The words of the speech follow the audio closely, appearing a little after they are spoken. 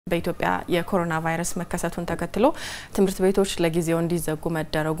በኢትዮጵያ የኮሮና ቫይረስ መከሰቱን ተከትሎ ትምህርት ቤቶች ለጊዜው እንዲዘጉ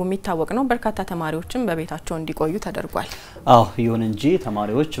መደረጉ የሚታወቅ ነው። በርካታ ተማሪዎችም በቤታቸው እንዲቆዩ ተደርጓል። ይሁን እንጂ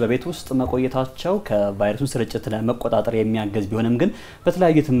ተማሪዎች በቤት ውስጥ መቆየታቸው ከቫይረሱ ስርጭት ለመቆጣጠር የሚያገዝ ቢሆንም ግን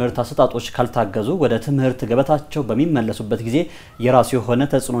በተለያዩ ትምህርት አሰጣጦች ካልታገዙ ወደ ትምህርት ገበታቸው በሚመለሱበት ጊዜ የራሱ የሆነ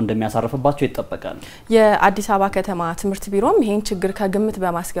ተጽዕኖ እንደሚያሳርፍባቸው ይጠበቃል። የአዲስ አበባ ከተማ ትምህርት ቢሮም ይሄን ችግር ከግምት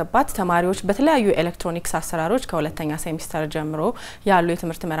በማስገባት ተማሪዎች በተለያዩ የኤሌክትሮኒክስ አሰራሮች ከ2ተኛ ሲሚስተር ጀምሮ ያሉ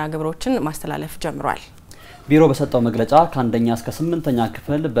የትምህርት መርሀግብሮችን ማስተላለፍ ጀምሯል። ቢሮ በሰጠው መግለጫ ከ1ኛ እስከ 8ኛ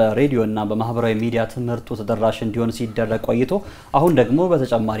ክፍል በሬዲዮና በማህበራዊ ሚዲያ ትምህርቱ ተደራሽ እንዲሆን ሲደረግ ቆይቶ አሁን ደግሞ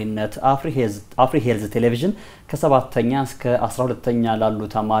በተጨማሪነት አፍሪ ሄልዝ ቴሌቪዥን ከ7ኛ እስከ 12ኛ ላሉ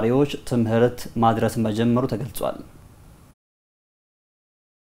ተማሪዎች ትምህርት ማድረስ መጀመሩ ተገልጿል።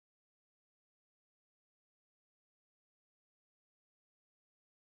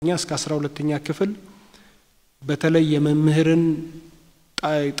 እስከ 12ኛ ክፍል በተለይ የመምህርን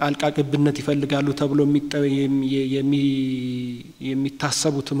ጣልቃ ገብነት ይፈልጋሉ ተብሎ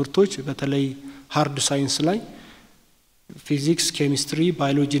የሚታሰቡ ትምህርቶች በተለይ ሃርድ ሳይንስ ላይ ፊዚክስ፣ ኬሚስትሪ፣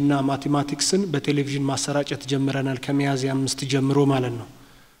 ባዮሎጂ እና ማቴማቲክስን በቴሌቪዥን ማሰራጨት ጀምረናል ከሚያዝያ 5 ጀምሮ ማለት ነው።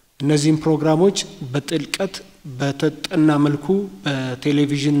 እነዚህም ፕሮግራሞች በጥልቀት በተጠና መልኩ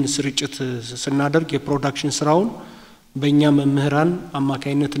በቴሌቪዥን ስርጭት ስናደርግ የፕሮዳክሽን ስራውን በእኛ መምህራን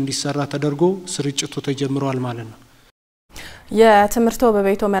አማካይነት እንዲሰራ ተደርጎ ስርጭቱ ተጀምሯል ማለት ነው። የትምህርት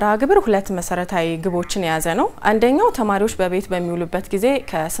በቤቶ መርሀግብር ሁለት መሰረታዊ ግቦችን የያዘ ነው። አንደኛው ተማሪዎች በቤት በሚውሉበት ጊዜ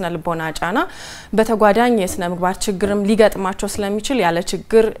ከስነ ልቦና ጫና በተጓዳኝ የስነ ምግባር ችግርም ሊገጥማቸው ስለሚችል ያለ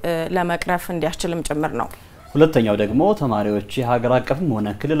ችግር ለመቅረፍ እንዲያስችልም ጭምር ነው። ሁለተኛው ደግሞ ተማሪዎች የሀገር አቀፍም ሆነ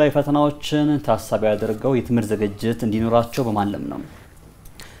ክልላዊ ፈተናዎችን ታሳቢ አድርገው የትምህርት ዝግጅት እንዲኖራቸው በማለም ነው።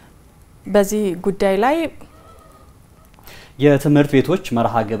 በዚህ ጉዳይ ላይ የትምህርት ቤቶች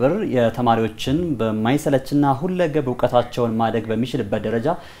መርሀግብር የተማሪዎችን በማይሰለችና ሁለገብ ዕውቀታቸውን ማደግ በሚችልበት ደረጃ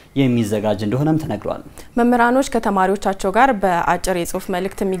የሚዘጋጅ እንደሆነም ተነግሯል። መምህራኖች ከተማሪዎቻቸው ጋር በአጭር የጽሁፍ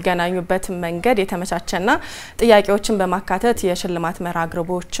መልእክት የሚገናኙበት መንገድ የተመቻቸና ጥያቄዎችን በማካተት የሽልማት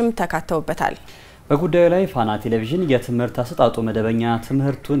መርሀግብሮችም ተካተውበታል። በጉዳዩ ላይ ፋና ቴሌቪዥን የትምህርት አሰጣጡ መደበኛ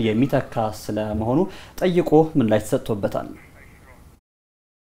ትምህርቱን የሚተካ ስለመሆኑ ጠይቆ ምላሽ ተሰጥቶበታል።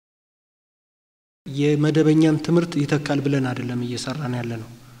 የመደበኛን ትምህርት ይተካል ብለን አይደለም እየሰራን ያለነው።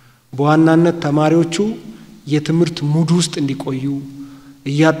 በዋናነት ተማሪዎቹ የትምህርት ሙድ ውስጥ እንዲቆዩ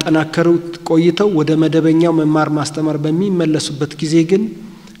እያጠናከሩ ቆይተው ወደ መደበኛው መማር ማስተማር በሚመለሱበት ጊዜ ግን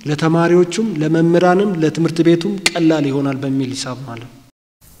ለተማሪዎቹም ለመምህራንም ለትምህርት ቤቱም ቀላል ይሆናል በሚል ሂሳብ ማለት ነው።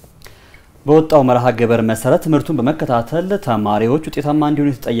 በወጣው መርሀግብር መሰረት ትምህርቱን በመከታተል ተማሪዎች ውጤታማ እንዲሆኑ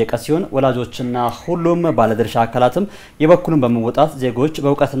የተጠየቀ ሲሆን ወላጆችና ሁሉም ባለድርሻ አካላትም የበኩሉን በመወጣት ዜጎች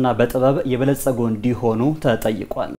በእውቀትና በጥበብ የበለጸጉ እንዲሆኑ ተጠይቋል።